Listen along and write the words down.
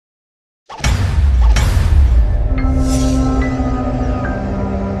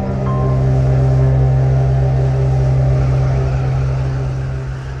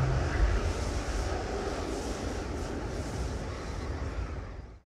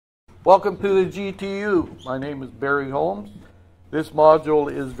Welcome to the GTU. My name is Barry Holmes. This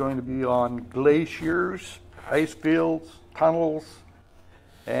module is going to be on glaciers, ice fields, tunnels,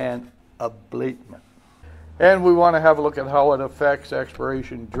 and ablation. And we want to have a look at how it affects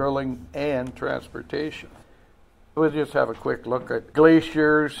exploration, drilling, and transportation. We'll just have a quick look at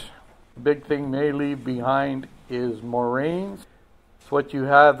glaciers. The big thing they leave behind is moraines. So what you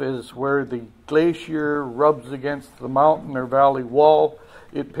have is where the glacier rubs against the mountain or valley wall.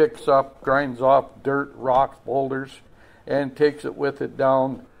 It picks up, grinds off dirt, rocks, boulders, and takes it with it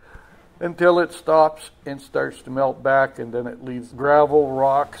down until it stops and starts to melt back, and then it leaves gravel,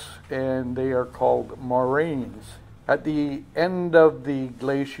 rocks, and they are called moraines. At the end of the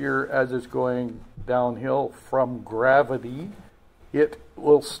glacier, as it's going downhill from gravity, it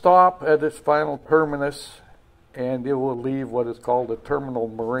will stop at its final terminus and it will leave what is called a terminal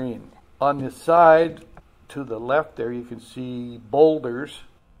moraine. On the side to the left there, you can see boulders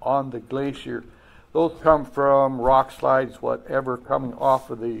on the glacier. Those come from rock slides, whatever, coming off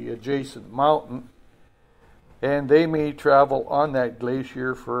of the adjacent mountain. And they may travel on that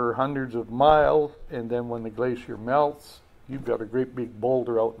glacier for hundreds of miles, and then when the glacier melts, you've got a great big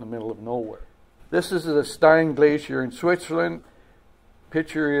boulder out in the middle of nowhere. This is the Stein Glacier in Switzerland.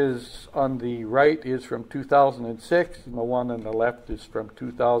 Picture is on the right is from 2006, and the one on the left is from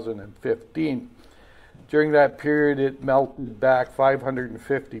 2015. During that period, it melted back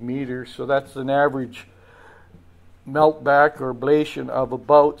 550 meters, so that's an average melt back or ablation of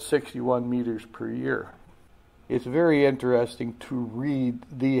about 61 meters per year. It's very interesting to read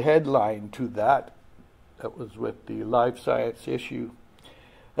the headline to that. That was with the Live Science issue.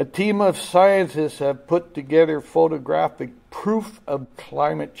 A team of scientists have put together photographic proof of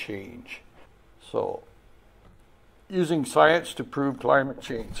climate change. So, using science to prove climate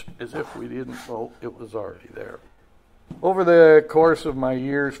change, as if we didn't know it was already there. Over the course of my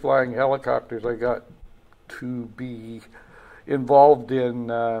years flying helicopters, I got to be involved in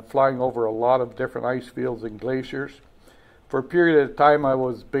flying over a lot of different ice fields and glaciers. For a period of time, I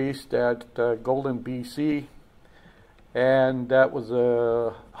was based at Golden, BC, and that was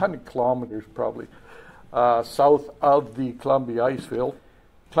 100 kilometers probably south of the Columbia ice field.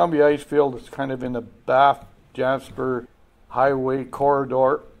 Columbia ice field is kind of in the Banff-Jasper highway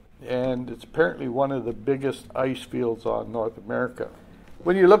corridor, and it's apparently one of the biggest ice fields on North America.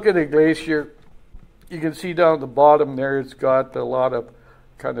 When you look at a glacier, you can see down at the bottom there it's got a lot of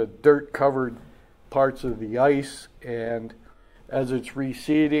kind of dirt covered parts of the ice, and as it's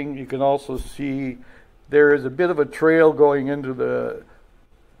receding you can also see there is a bit of a trail going into the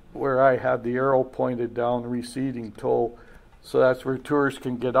where I have the arrow pointed down, receding toe, so that's where tourists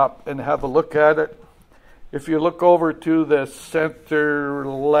can get up and have a look at it. If you look over to the center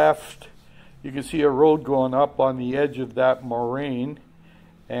left, you can see a road going up on the edge of that moraine,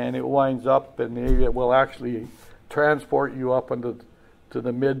 and it winds up and it will actually transport you up into to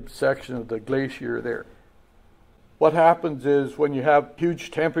the mid-section of the glacier there. What happens is when you have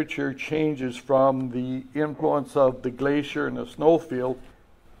huge temperature changes from the influence of the glacier and the snowfield,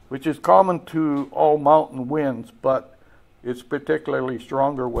 which is common to all mountain winds, but it's particularly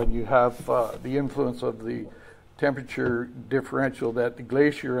stronger when you have the influence of the temperature differential that the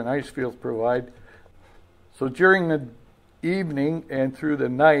glacier and ice fields provide. So during the evening and through the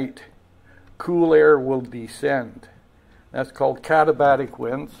night, cool air will descend. That's called katabatic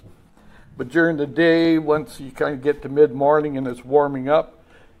winds. But during the day, once you kind of get to mid-morning and it's warming up,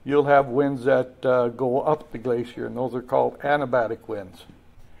 you'll have winds that go up the glacier, and those are called anabatic winds.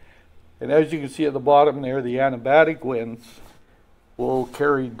 And as you can see at the bottom there, the anabatic winds will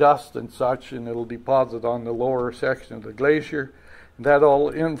carry dust and such, and it'll deposit on the lower section of the glacier. And that all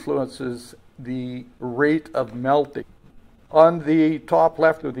influences the rate of melting. On the top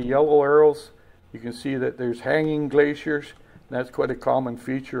left of the yellow arrows, you can see that there's hanging glaciers. And that's quite a common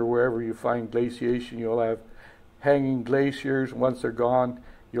feature wherever you find glaciation. You'll have hanging glaciers. Once they're gone,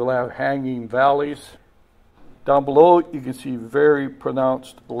 you'll have hanging valleys. Down below, you can see very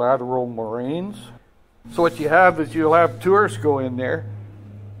pronounced lateral moraines. So what you have is you'll have tourists go in there,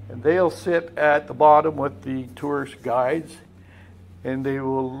 and they'll sit at the bottom with the tourist guides, and they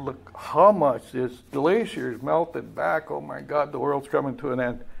will look how much this glacier is melted back. Oh my God, the world's coming to an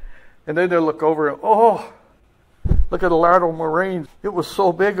end. And then they'll look over and, oh, look at the lateral moraines. It was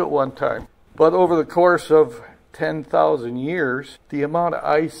so big at one time. But over the course of 10,000 years, the amount of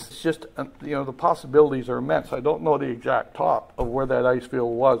ice is just, the possibilities are immense. I don't know the exact top of where that ice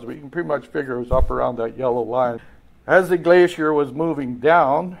field was, but you can pretty much figure it was up around that yellow line. As the glacier was moving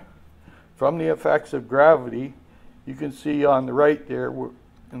down from the effects of gravity, you can see on the right there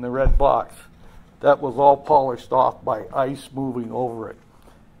in the red box, that was all polished off by ice moving over it.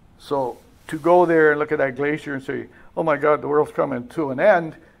 So to go there and look at that glacier and say, oh my God, the world's coming to an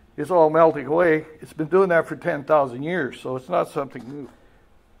end, it's all melting away. It's been doing that for 10,000 years, so it's not something new.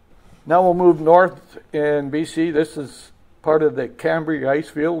 Now we'll move north in BC. This is part of the Cambria ice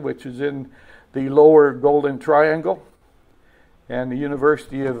field, which is in the lower Golden Triangle. And the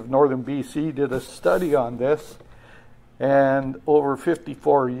University of Northern BC did a study on this. And over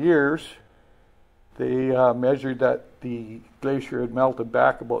 54 years, they measured that the glacier had melted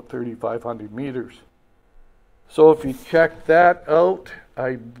back about 3,500 meters. So if you check that out,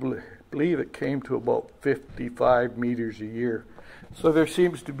 I believe it came to about 55 meters a year. So there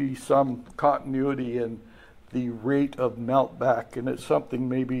seems to be some continuity in the rate of melt back, and it's something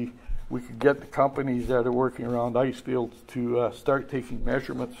maybe we could get the companies that are working around ice fields to start taking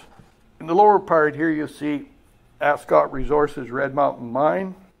measurements. In the lower part here, you see Ascot Resources Red Mountain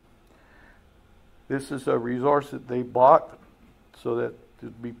Mine. This is a resource that they bought so that it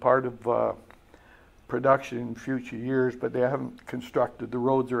would be part of production in future years, but they haven't constructed the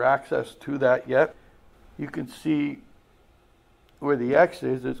roads or access to that yet. You can see where the X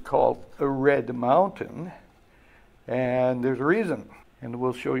is, it's called a Red Mountain, and there's a reason, and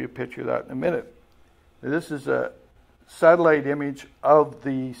we'll show you a picture of that in a minute. This is a satellite image of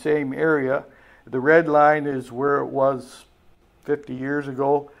the same area. The red line is where it was 50 years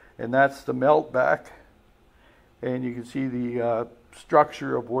ago, and that's the melt back, and you can see the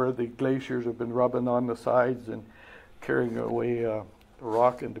structure of where the glaciers have been rubbing on the sides and carrying away the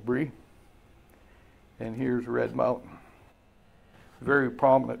rock and debris. And here's Red Mountain. Very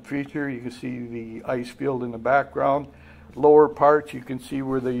prominent feature. You can see the ice field in the background. Lower parts, you can see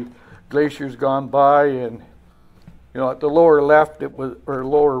where the glacier's gone by, and at the lower left, or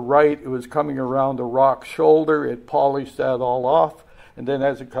lower right, it was coming around the rock shoulder. It polished that all off, and then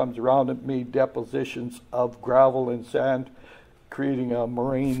as it comes around, it made depositions of gravel and sand, creating a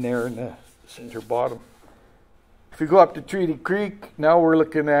moraine there in the center bottom. If you go up to Treaty Creek, now we're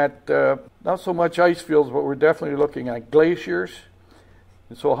looking at not so much ice fields, but we're definitely looking at glaciers.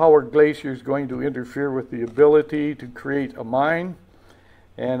 And so how are glaciers going to interfere with the ability to create a mine?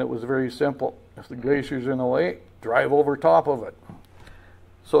 And it was very simple. If the glacier's in the way, drive over top of it.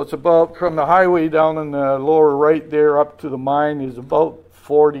 So it's about, from the highway down in the lower right there up to the mine is about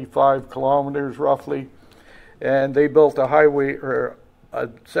 45 kilometers roughly. And they built a highway or a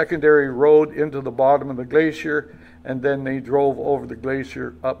secondary road into the bottom of the glacier, and then they drove over the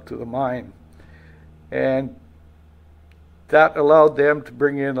glacier up to the mine. And that allowed them to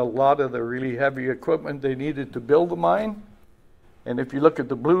bring in a lot of the really heavy equipment they needed to build the mine. And if you look at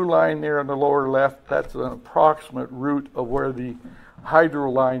the blue line there on the lower left, that's an approximate route of where the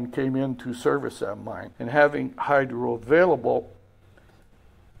hydro line came in to service that mine. And having hydro available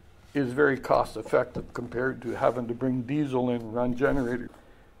is very cost effective compared to having to bring diesel in and run generators.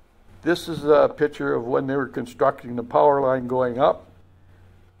 This is a picture of when they were constructing the power line going up.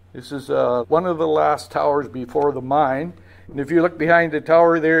 This is one of the last towers before the mine. And if you look behind the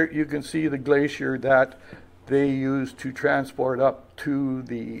tower there, you can see the glacier that they used to transport up to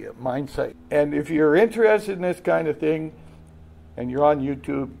the mine site. And if you're interested in this kind of thing, and you're on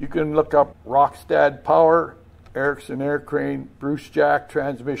YouTube, you can look up Rockstad Power, Ericsson Air Crane, Bruce Jack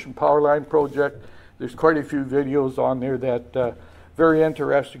Transmission Power Line Project. There's quite a few videos on there that very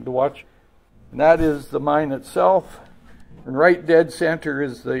interesting to watch. And that is the mine itself. And right dead center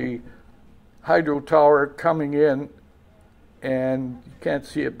is the hydro tower coming in, and you can't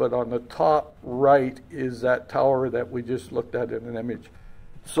see it, but on the top right is that tower that we just looked at in an image.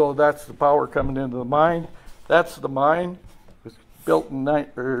 So that's the power coming into the mine. That's the mine. It was built in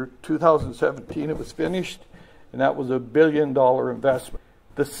 2017. It was finished, and that was $1 billion investment.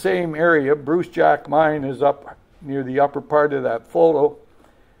 The same area, Bruce Jack Mine, is up near the upper part of that photo.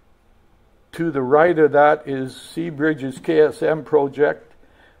 To the right of that is Seabridge's KSM project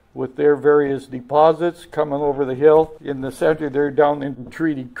with their various deposits coming over the hill. In the center there, down in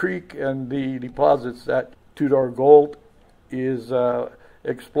Treaty Creek, and the deposits that Tudor Gold is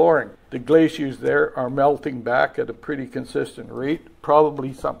exploring. The glaciers there are melting back at a pretty consistent rate,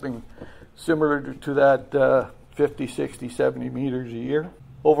 probably something similar to that 50, 60, 70 meters a year.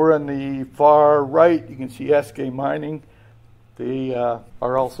 Over on the far right, you can see SK Mining. They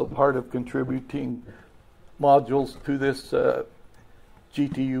are also part of contributing modules to this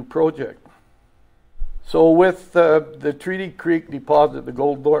GTU project. So with the Treaty Creek deposit, the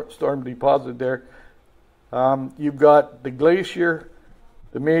Gold Storm deposit there, you've got the glacier,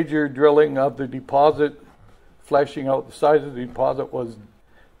 the major drilling of the deposit, fleshing out the size of the deposit was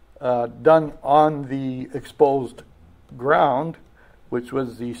done on the exposed ground, which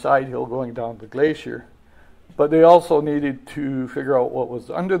was the side hill going down the glacier. But they also needed to figure out what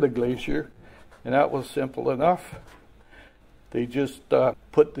was under the glacier, and that was simple enough. They just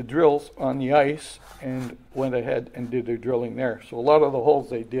put the drills on the ice and went ahead and did their drilling there. So a lot of the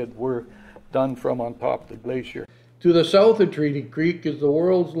holes they did were done from on top of the glacier. To the south of Treaty Creek is the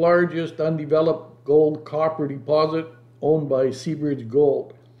world's largest undeveloped gold-copper deposit owned by Seabridge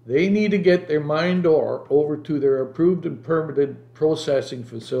Gold. They need to get their mined ore over to their approved and permitted processing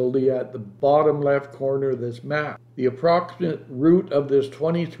facility at the bottom left corner of this map. The approximate route of this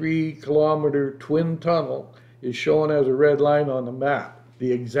 23-kilometer twin tunnel is shown as a red line on the map.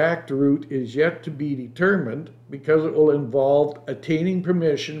 The exact route is yet to be determined because it will involve attaining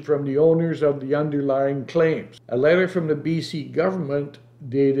permission from the owners of the underlying claims. A letter from the BC government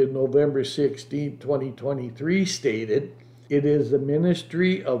dated November 16, 2023 stated, "It is the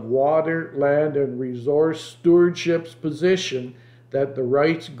Ministry of Water, Land and Resource Stewardship's position that the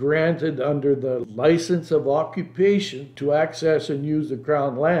rights granted under the license of occupation to access and use the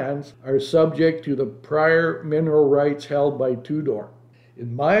Crown lands are subject to the prior mineral rights held by Tudor.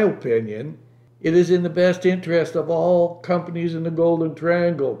 In my opinion, it is in the best interest of all companies in the Golden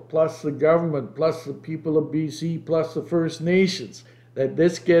Triangle, plus the government, plus the people of BC, plus the First Nations, that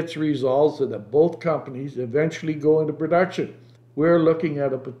this gets resolved so that both companies eventually go into production. We're looking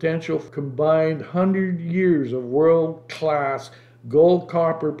at a potential combined 100 years of world-class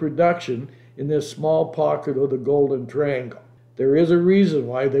gold-copper production in this small pocket of the Golden Triangle. There is a reason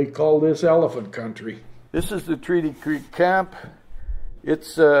why they call this elephant country." This is the Treaty Creek camp.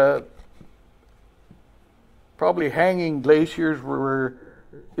 It's probably hanging glaciers were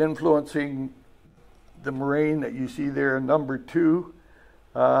influencing the moraine that you see there, number 2.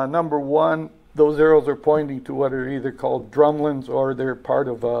 Number 1, those arrows are pointing to what are either called drumlins or they're part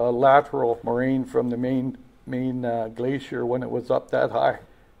of a lateral moraine from the main glacier when it was up that high.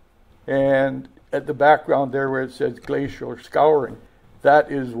 And at the background there where it says glacial scouring, that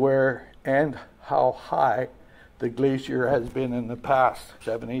is where and how high the glacier has been in the past,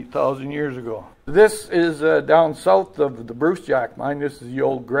 7,000-8,000 years ago. This is down south of the Bruce Jack mine. This is the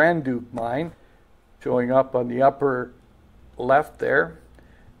old Grand Duke mine, showing up on the upper left there.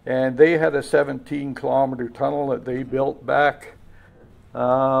 And they had a 17-kilometer tunnel that they built back,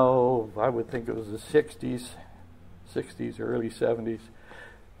 I would think it was the 60s, early 70s.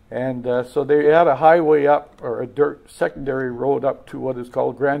 And so they had a highway up, or a dirt secondary road up to what is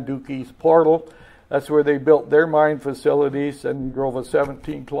called Grand Duke East Portal. That's where they built their mine facilities and drove a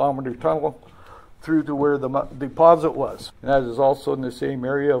 17-kilometer tunnel through to where the deposit was. And that is also in the same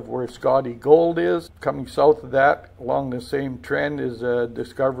area of where Scotty Gold is. Coming south of that, along the same trend, is a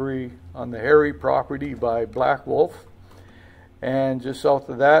discovery on the Harry property by Black Wolf. And just south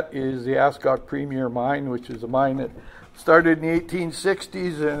of that is the Ascot Premier Mine, which is a mine that started in the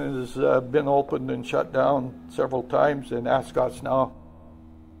 1860s and has been opened and shut down several times. And Ascot's now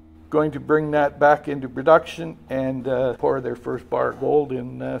going to bring that back into production and pour their first bar of gold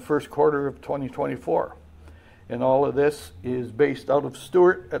in first quarter of 2024. And all of this is based out of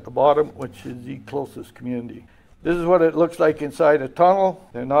Stewart at the bottom, which is the closest community. This is what it looks like inside a tunnel.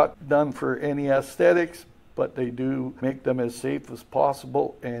 They're not done for any aesthetics, but they do make them as safe as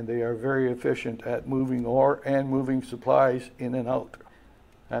possible, and they are very efficient at moving ore and moving supplies in and out.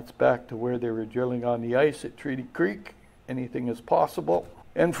 That's back to where they were drilling on the ice at Treaty Creek. Anything is possible.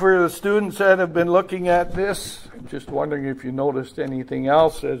 And for the students that have been looking at this, I'm just wondering if you noticed anything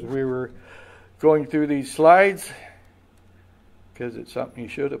else as we were going through these slides, because it's something you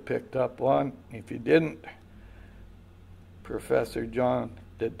should have picked up on. If you didn't, Professor John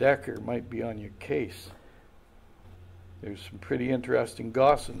DeDecker might be on your case. There's some pretty interesting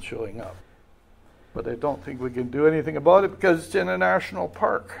gossans showing up. But I don't think we can do anything about it because it's in a national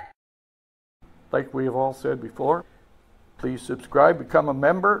park. Like we have all said before, please subscribe, become a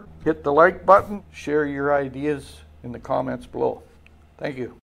member, hit the like button, share your ideas in the comments below. Thank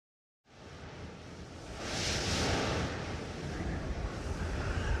you.